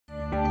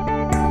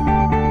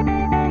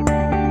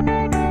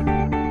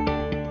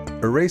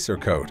ERASER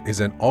is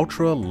an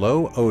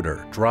ultra-low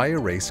odor dry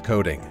erase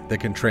coating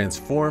that can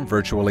transform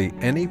virtually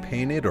any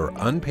painted or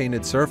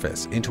unpainted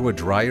surface into a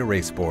dry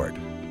erase board.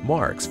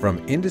 Marks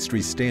from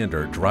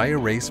industry-standard dry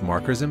erase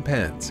markers and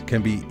pens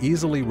can be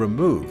easily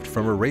removed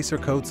from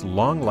ERASER's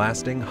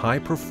long-lasting,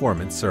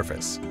 high-performance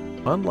surface.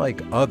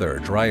 Unlike other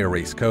dry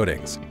erase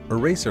coatings,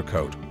 ERASER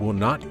will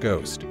not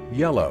ghost,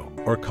 yellow,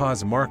 or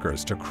cause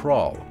markers to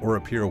crawl or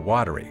appear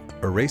watery.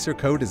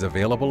 ERASER is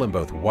available in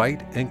both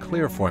white and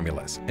clear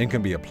formulas and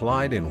can be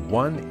applied in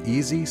one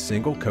easy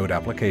single coat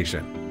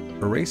application.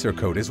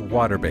 ERASER is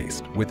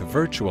water-based with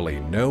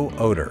virtually no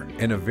odor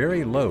and a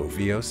very low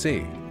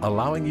VOC,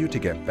 allowing you to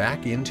get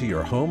back into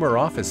your home or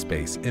office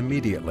space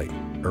immediately.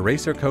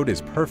 ERASER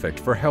is perfect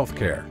for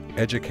healthcare,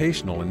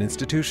 educational and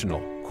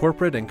institutional,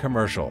 corporate and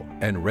commercial,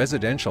 and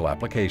residential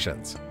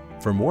applications.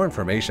 For more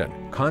information,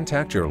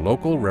 contact your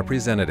local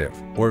representative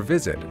or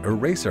visit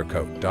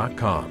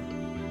erasercote.com.